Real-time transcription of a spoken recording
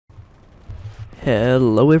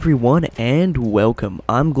Hello everyone and welcome.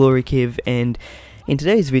 I'm GloryKiv, and in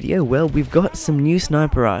today's video, well, we've got some new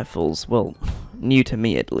sniper rifles. Well, new to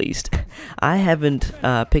me at least. I haven't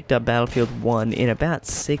picked up Battlefield 1 in about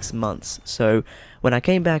 6 months, so when I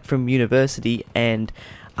came back from university and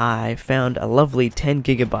I found a lovely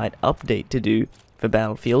 10GB update to do for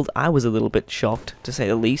Battlefield, I was a little bit shocked, to say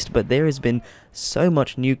the least, but there has been so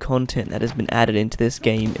much new content that has been added into this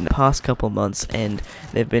game in the past couple months, and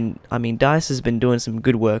DICE has been doing some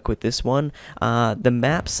good work with this one. The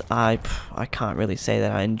maps, I can't really say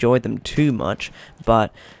that I enjoyed them too much,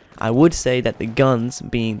 but I would say that the guns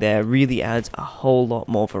being there really adds a whole lot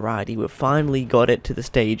more variety. We've finally got it to the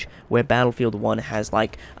stage where Battlefield 1 has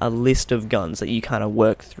like a list of guns that you kind of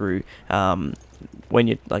work through when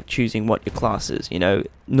you're like choosing what your class is. You know,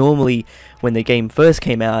 normally when the game first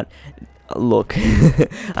came out, look,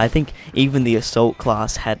 I think even the assault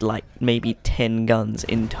class had like maybe 10 guns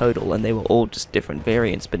in total, and they were all just different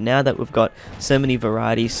variants. But now that we've got so many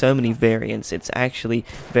varieties, so many variants, it's actually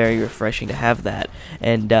very refreshing to have that.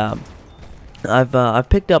 And I've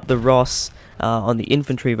picked up the Ross on the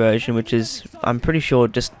infantry version, which is, I'm pretty sure,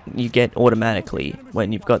 just you get automatically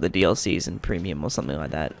when you've got the DLCs and premium or something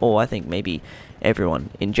like that. Or I think maybe everyone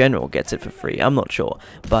in general gets it for free, I'm not sure.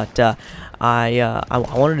 But I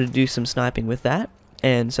wanted to do some sniping with that,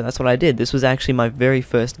 and so that's what I did. This was actually my very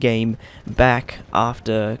first game back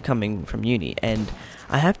after coming from uni, and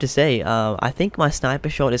I have to say, I think my sniper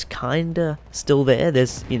shot is kinda still there.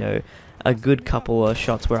 There's, you know, a good couple of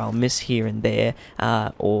shots where I'll miss here and there,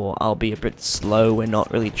 or I'll be a bit slow and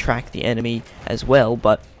not really track the enemy as well,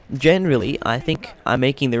 but generally I think I'm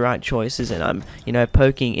making the right choices, and I'm, you know,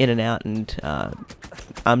 poking in and out, and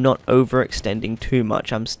I'm not overextending too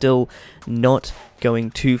much. I'm still not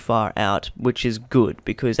going too far out, which is good,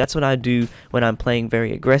 because that's what I do when I'm playing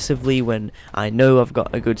very aggressively, when I know I've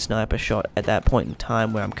got a good sniper shot at that point in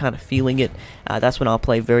time where I'm kind of feeling it. That's when I'll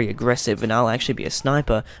play very aggressive, and I'll actually be a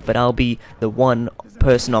sniper, but I'll be the one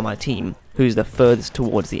person on my team who's the furthest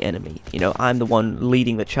towards the enemy. You know, I'm the one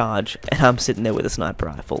leading the charge, and I'm sitting there with a sniper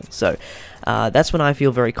rifle. So that's when I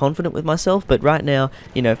feel very confident with myself. But right now,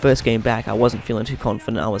 you know, first game back, I wasn't feeling too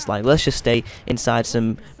confident. I was like, let's just stay inside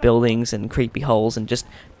some buildings and creepy holes and just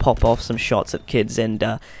pop off some shots at kids, and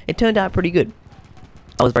it turned out pretty good.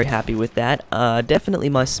 I was very happy with that. Definitely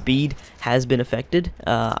my speed has been affected.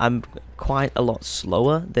 I'm quite a lot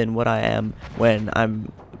slower than what I am when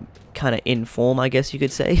I'm kind of in form, I guess you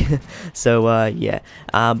could say. So yeah,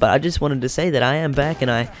 but I just wanted to say that I am back,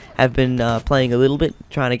 and I have been playing a little bit,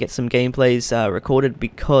 trying to get some gameplays recorded,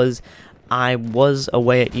 because I was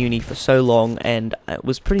away at uni for so long, and it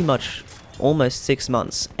was pretty much almost 6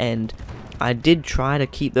 months, and I did try to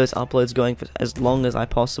keep those uploads going for as long as I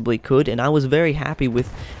possibly could, and I was very happy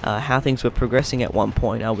with how things were progressing at one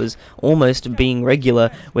point. I was almost being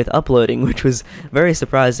regular with uploading, which was very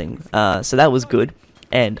surprising, so that was good.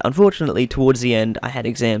 And unfortunately, towards the end, I had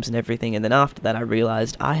exams and everything, and then after that I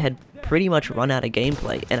realized I had pretty much run out of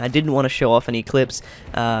gameplay, and I didn't want to show off any clips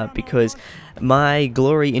because my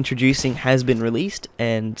Glory Introducing has been released,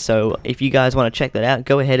 and so if you guys want to check that out,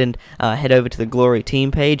 go ahead and head over to the Glory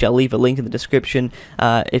team page. I'll leave a link in the description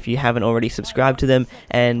if you haven't already subscribed to them,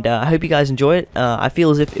 and I hope you guys enjoy it. I feel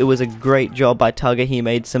as if it was a great job by Tugger. He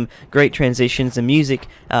made some great transitions. The music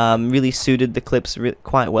really suited the clips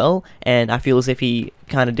quite well, and I feel as if he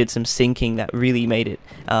kind of did some syncing that really made it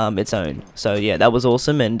its own. So yeah, that was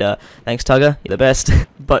awesome, and thanks Tugger, you're the best.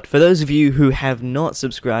 But for those of you who have not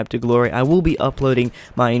subscribed to Glory, I will be uploading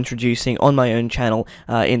my Introducing on my own channel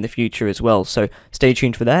in the future as well, so stay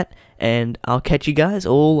tuned for that, and I'll catch you guys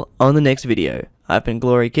all on the next video. I've been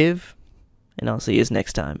GloryKiv, and I'll see you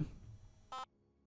next time.